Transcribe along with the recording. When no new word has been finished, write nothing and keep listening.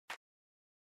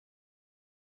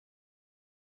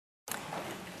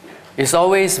It's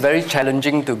always very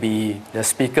challenging to be the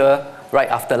speaker right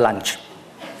after lunch.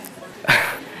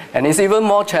 And it's even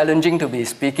more challenging to be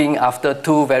speaking after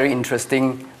two very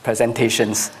interesting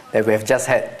presentations that we have just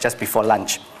had just before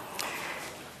lunch.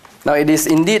 Now, it is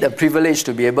indeed a privilege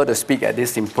to be able to speak at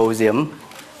this symposium,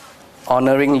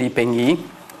 honoring Lee Peng Yee,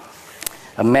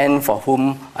 a man for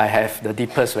whom I have the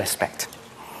deepest respect.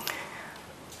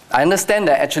 I understand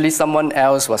that actually someone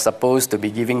else was supposed to be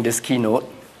giving this keynote.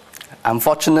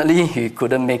 Unfortunately, he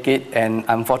couldn't make it, and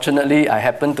unfortunately, I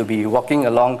happened to be walking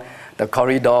along the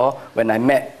corridor when I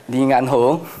met Lee Ngan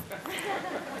Ho,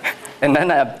 and then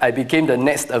I became the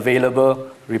next available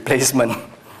replacement.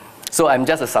 So I'm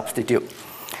just a substitute.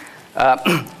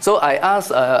 So I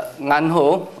asked Ngan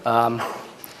Ho,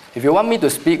 if you want me to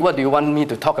speak, what do you want me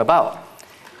to talk about?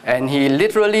 And he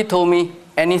literally told me,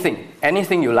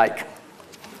 anything you like.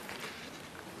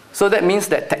 So that means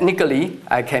that technically,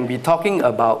 I can be talking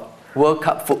about World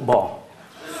Cup football.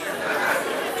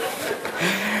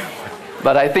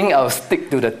 But I think I'll stick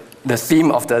to the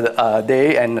theme of the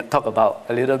day and talk about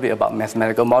a little bit about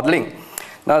mathematical modeling.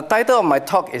 Now, the title of my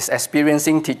talk is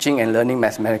Experiencing, Teaching and Learning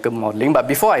Mathematical Modeling. But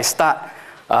before I start,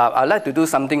 I'd like to do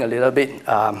something a little bit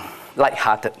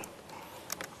light-hearted.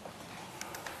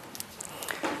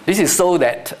 This is so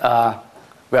that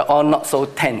we're all not so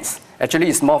tense. Actually,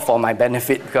 it's more for my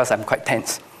benefit because I'm quite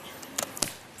tense.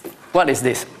 What is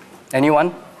this?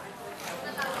 Anyone?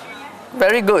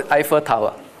 Very good, Eiffel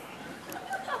Tower.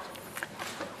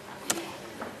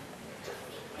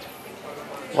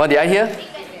 What did I hear?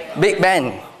 Big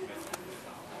Bang.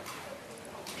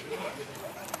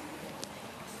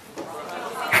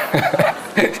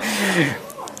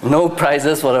 No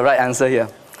prizes for the right answer here.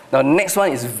 Now, the next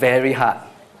one is very hard.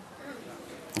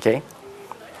 Okay?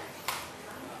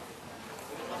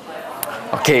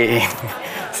 Okay,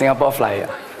 Singapore Flyer.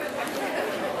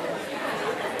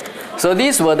 So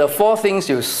these were the four things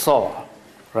you saw,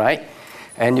 right?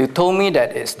 And you told me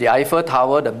that it's the Eiffel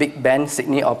Tower, the Big Ben,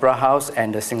 Sydney Opera House,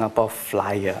 and the Singapore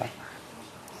Flyer.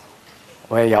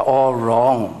 Well, you're all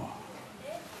wrong.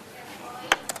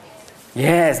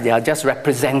 Yes, they are just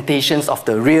representations of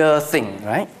the real thing,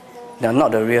 right? They're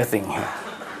not the real thing.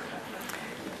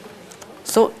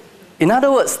 So, in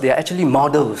other words, they are actually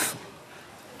models,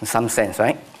 in some sense,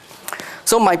 right?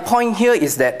 So my point here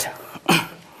is that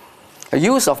the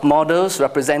use of models,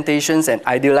 representations, and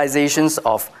idealizations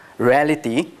of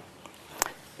reality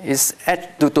is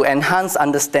to enhance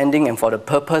understanding and for the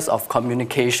purpose of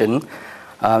communication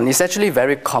is actually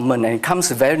very common, and it comes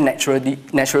very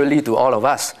naturally to all of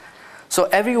us. So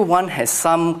everyone has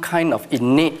some kind of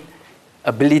innate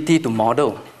ability to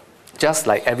model, just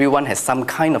like everyone has some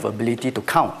kind of ability to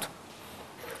count.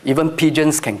 Even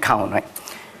pigeons can count, right?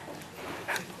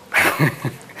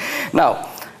 Now,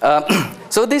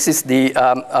 so this is the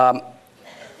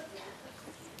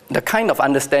kind of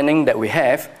understanding that we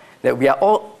have, that we are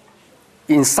all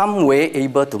in some way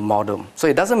able to model. So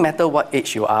it doesn't matter what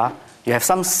age you are, you have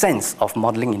some sense of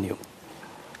modeling in you.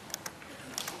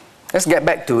 Let's get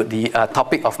back to the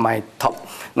topic of my talk.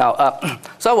 Now,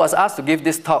 so I was asked to give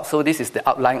this talk, so this is the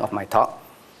outline of my talk.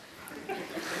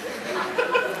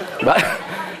 But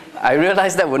I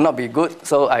realized that would not be good,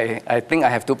 so I think I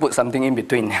have to put something in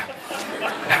between.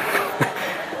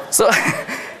 So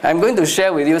I'm going to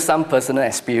share with you some personal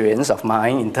experience of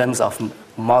mine in terms of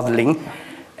modeling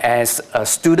as a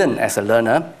student, as a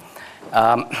learner.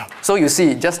 So you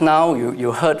see, just now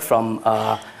you heard from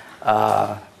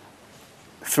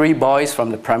 3 boys from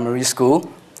the primary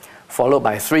school, followed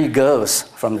by 3 girls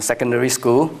from the secondary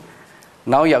school.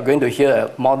 Now you're going to hear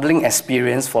a modeling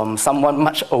experience from someone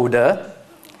much older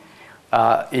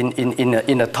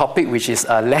in a topic which is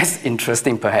less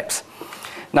interesting perhaps.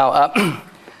 Now,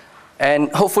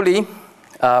 and hopefully,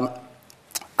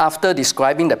 after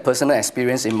describing the personal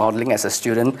experience in modeling as a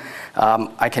student,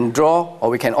 I can draw, or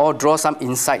we can all draw some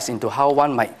insights into how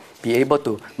one might be able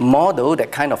to model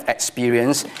that kind of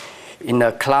experience in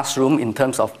a classroom in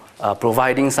terms of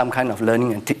providing some kind of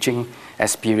learning and teaching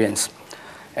experience.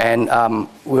 And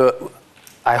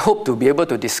I hope to be able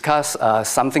to discuss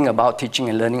something about teaching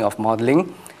and learning of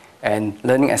modeling and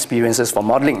learning experiences for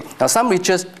modeling. Now, some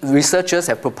researchers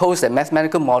have proposed that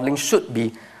mathematical modeling should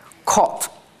be caught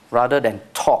rather than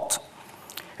taught.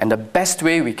 And the best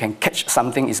way we can catch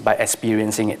something is by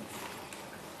experiencing it,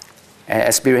 and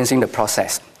experiencing the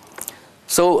process.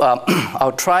 So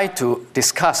I'll try to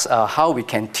discuss how we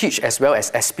can teach as well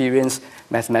as experience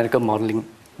mathematical modeling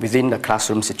within the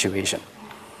classroom situation.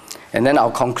 And then I'll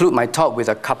conclude my talk with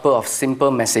a couple of simple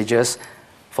messages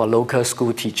for local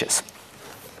school teachers.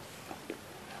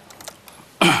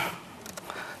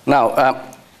 Now,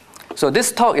 so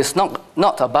this talk is not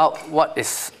not about what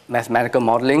is mathematical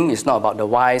modeling. It's not about the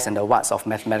whys and the whats of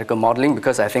mathematical modeling,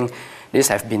 because I think this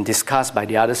have been discussed by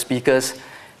the other speakers,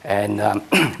 and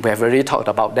we have already talked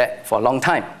about that for a long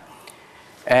time.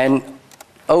 And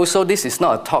also, this is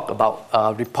not a talk about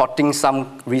reporting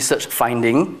some research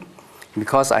finding,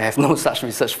 because I have no such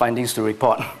research findings to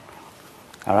report.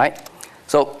 All right?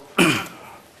 So,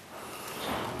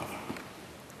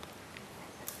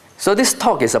 so this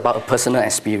talk is about a personal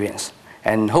experience.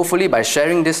 And hopefully by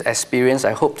sharing this experience,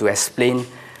 I hope to explain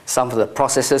some of the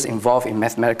processes involved in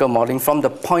mathematical modeling from the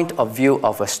point of view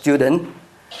of a student,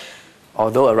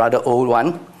 although a rather old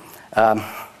one.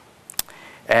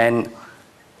 And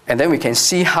then we can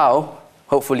see how,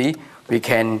 hopefully, we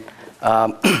can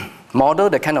model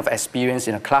the kind of experience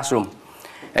in a classroom.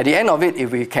 At the end of it,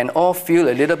 if we can all feel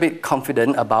a little bit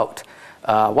confident about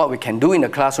what we can do in the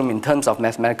classroom in terms of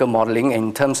mathematical modeling,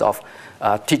 in terms of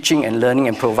teaching and learning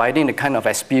and providing the kind of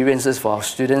experiences for our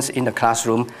students in the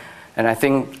classroom, and I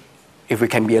think if we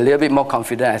can be a little bit more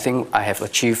confident, I think I have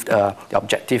achieved the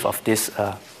objective of this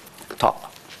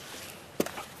talk.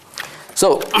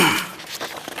 So,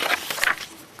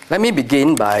 let me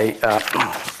begin by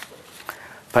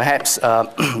perhaps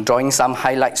drawing some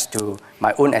highlights to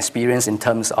my own experience in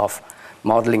terms of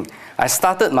modeling. I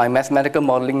started my mathematical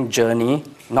modeling journey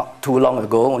not too long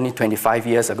ago, only 25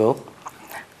 years ago.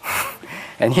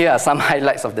 And here are some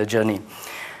highlights of the journey.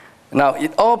 Now,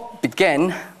 it all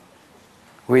began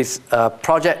with a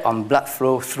project on blood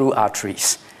flow through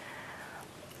arteries.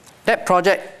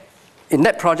 In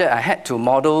that project, I had to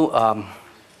model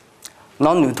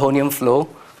non-Newtonian flow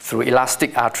through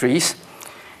elastic arteries,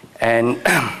 and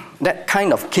that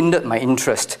kind of kindled my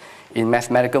interest in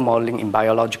mathematical modeling in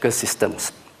biological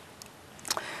systems.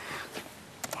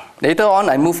 Later on,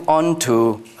 I moved on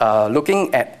to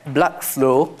looking at blood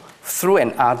flow through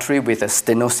an artery with a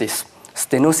stenosis.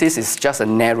 Stenosis is just a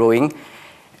narrowing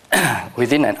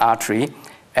within an artery,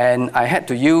 and I had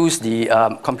to use the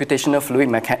computational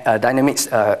fluid dynamics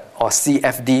or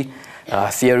CFD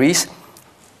theories,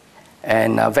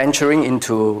 and venturing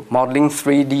into modeling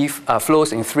 3D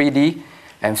flows in 3D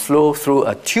and flow through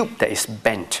a tube that is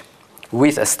bent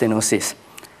with a stenosis.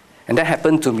 And that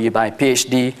happened to be my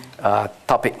PhD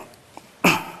topic.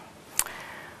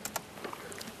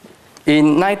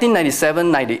 In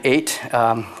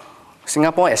 1997-98,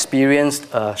 Singapore experienced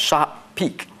a sharp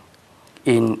peak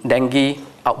in dengue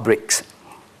outbreaks,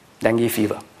 dengue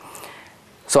fever.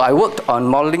 So I worked on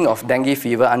modeling of dengue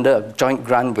fever under a joint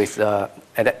grant with, at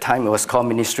that time it was called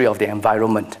Ministry of the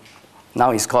Environment. Now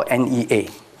it's called NEA,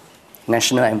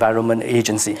 National Environment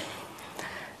Agency.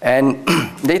 And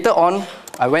later on,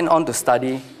 I went on to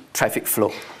study traffic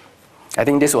flow. I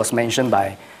think this was mentioned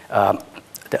by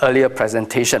the earlier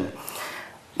presentation.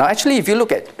 Now, actually, if you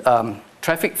look at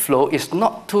traffic flow, it's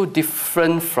not too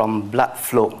different from blood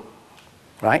flow,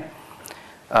 right?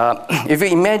 If you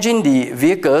imagine the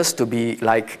vehicles to be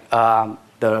like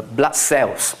the blood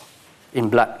cells in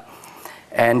blood,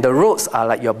 and the roads are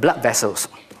like your blood vessels,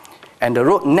 and the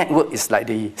road network is like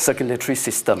the circulatory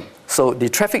system. So the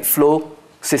traffic flow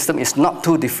system is not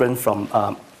too different from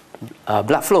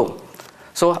blood flow.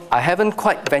 So I haven't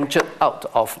quite ventured out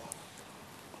of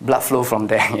blood flow from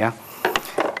there, yeah?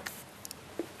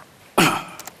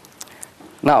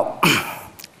 Now,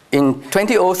 in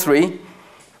 2003,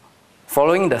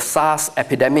 following the SARS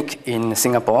epidemic in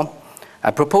Singapore, I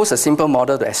proposed a simple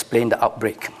model to explain the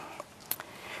outbreak.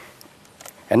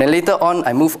 And then later on,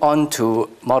 I moved on to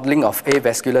modeling of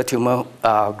avascular tumor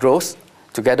growth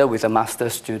together with a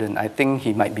master's student. I think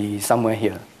he might be somewhere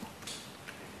here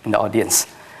in the audience.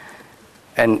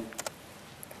 And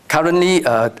currently,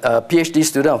 a PhD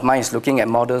student of mine is looking at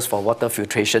models for water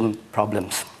filtration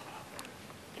problems.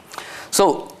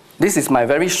 So this is my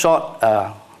very short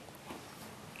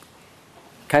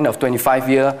kind of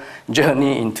 25-year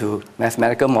journey into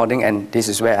mathematical modeling, and this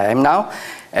is where I am now.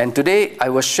 And today I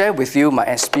will share with you my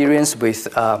experience with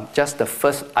just the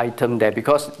first item there,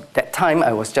 because that time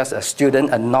I was just a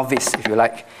student, a novice, if you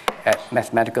like, at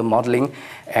mathematical modeling,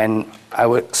 and I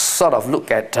would sort of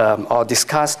look at or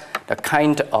discuss the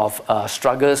kind of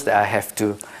struggles that I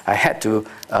had to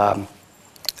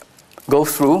go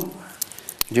through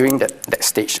during that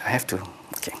stage. I have to,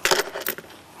 okay.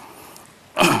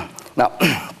 Now,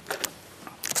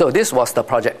 so this was the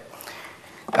project.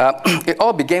 It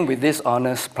all began with this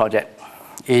honors project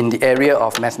in the area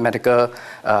of mathematical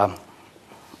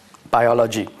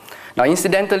biology. Now,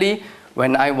 incidentally,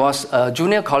 when I was a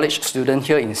junior college student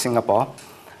here in Singapore,